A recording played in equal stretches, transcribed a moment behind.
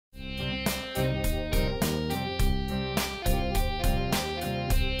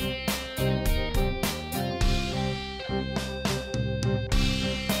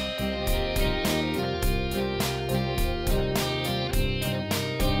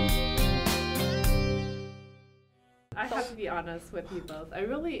I have to be honest with you both. I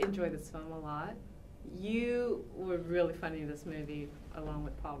really enjoyed this film a lot. You were really funny in this movie, along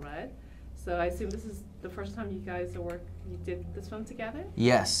with Paul Rudd. So I assume this is the first time you guys you did this film together?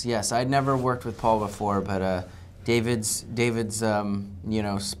 Yes, yes. I'd never worked with Paul before, but David's you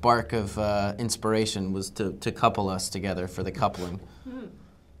know, spark of inspiration was to couple us together for the coupling.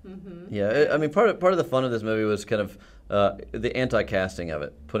 Yeah, I mean, part of the fun of this movie was kind of the anti-casting of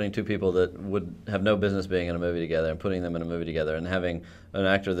it, putting two people that would have no business being in a movie together and putting them in a movie together, and having an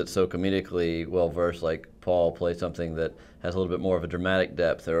actor that's so comedically well-versed like Paul play something that has a little bit more of a dramatic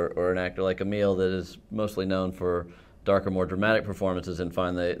depth, or an actor like Emile that is mostly known for darker, more dramatic performances, and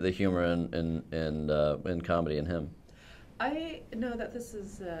find the humor in comedy in him. I know that this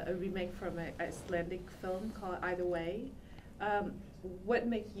is a remake from an Icelandic film called Either Way. What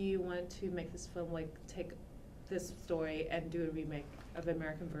made you want to make this film, like take this story and do a remake of the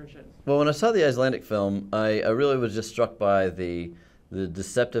American version? Well, when I saw the Icelandic film, I really was just struck by the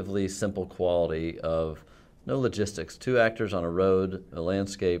deceptively simple quality of no logistics. Two actors on a road, a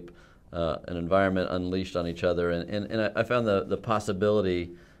landscape, an environment unleashed on each other, and I found the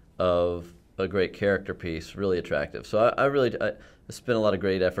possibility of a great character piece really attractive. So I really spent a lot of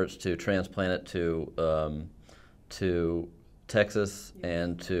great efforts to transplant it to Texas,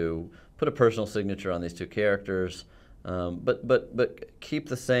 and to put a personal signature on these two characters, but keep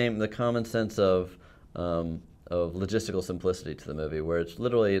the common sense of logistical simplicity to the movie, where it's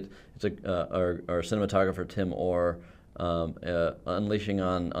literally our cinematographer Tim Orr unleashing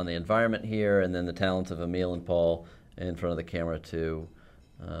on the environment here, and then the talents of Emile and Paul in front of the camera to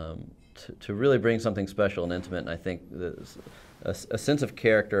really bring something special and intimate, and I think a sense of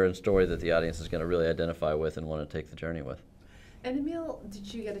character and story that the audience is going to really identify with and want to take the journey with. And Emile,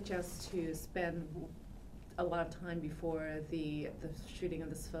 did you get a chance to spend a lot of time before the shooting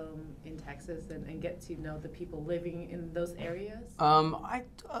of this film in Texas and get to know the people living in those areas? A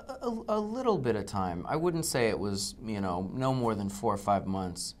little bit of time. I wouldn't say it was, you know, no more than 4 or 5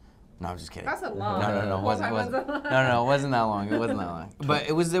 months. No, I'm just kidding. That's a long. No, it wasn't that long. It wasn't that long. But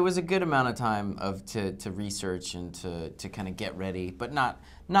there was a good amount of time to research and to kind of get ready, but not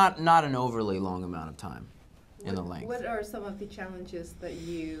an overly long amount of time in the length. What are some of the challenges that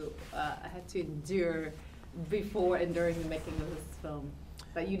you had to endure before and during the making of this film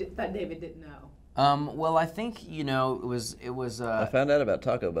that David didn't know? Well, I think, you know, it was. I found out about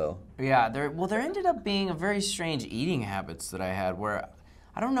Taco Bell. Yeah, there ended up being a very strange eating habits that I had, where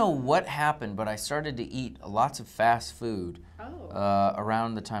I don't know what happened, but I started to eat lots of fast food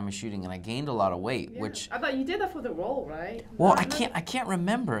around the time of shooting, and I gained a lot of weight. Yeah. Which I thought you did that for the role, right? Well, I can't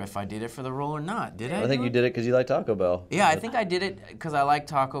remember if I did it for the role or not. Did I? I think you did it because you like Taco Bell. Yeah, I think I did it because I like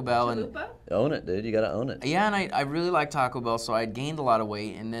Taco Bell. And own it, dude. You gotta own it. Yeah, and I really like Taco Bell, so I gained a lot of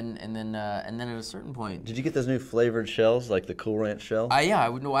weight, and then at a certain point. Did you get those new flavored shells, like the Cool Ranch shell? Yeah,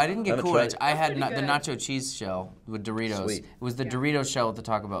 I didn't get Cool Ranch. I had the nacho cheese shell with Doritos. Sweet. It was the Dorito shell with the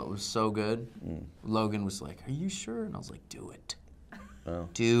Taco Bell. It was so good. Logan was like, "Are you sure?" And I was like, "Do it. Oh.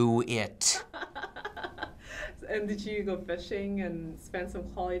 Do it." And did you go fishing and spend some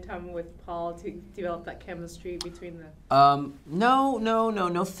quality time with Paul to develop that chemistry between the?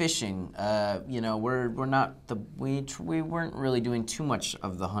 No fishing. You know, we weren't really doing too much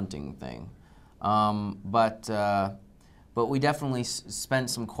of the hunting thing, but we definitely spent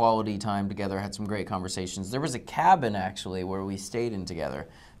some quality time together. Had some great conversations. There was a cabin actually where we stayed in together,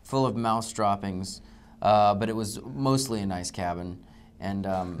 full of mouse droppings, but it was mostly a nice cabin. And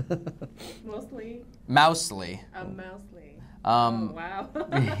Mostly? Mousely. Mousely. Oh, wow.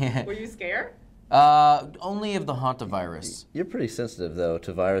 Were you scared? Only of the hantavirus. You're pretty sensitive, though,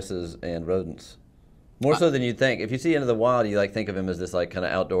 to viruses and rodents. More so than you'd think. If you see Into the Wild, you think of him as this kind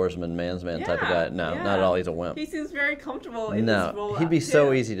of outdoorsman, man's man type of guy. No, not at all. He's a wimp. He seems very comfortable in this role. No, he'd be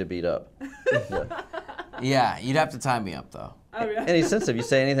so easy to beat up. Yeah, you'd have to tie me up, though. Oh, really? And he's sensitive. You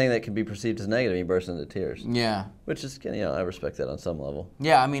say anything that can be perceived as negative, he bursts into tears. Yeah. Which is, I respect that on some level.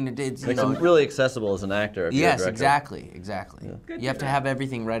 Yeah, I mean, it's makes him really accessible as an actor. Yes, exactly. Yeah. You have to have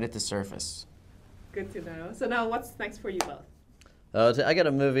everything right at the surface. Good to know. So now, what's next for you both? I got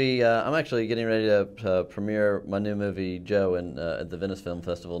a movie. I'm actually getting ready to premiere my new movie, Joe, at the Venice Film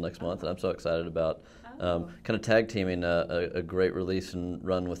Festival next month, and I'm so excited about kind of tag teaming a great release and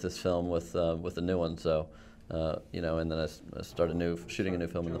run with this film with a new one. So. And then I started shooting a new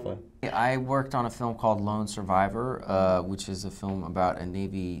film in the fall. I worked on a film called Lone Survivor, which is a film about a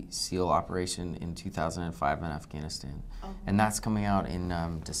Navy SEAL operation in 2005 in Afghanistan. And that's coming out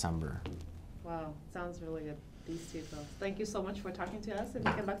in December. Wow, sounds really good. These two films. Thank you so much for talking to us, and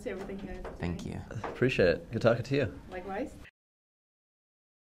good luck to everything, guys. Thank you. Appreciate it. Good talking to you. Likewise.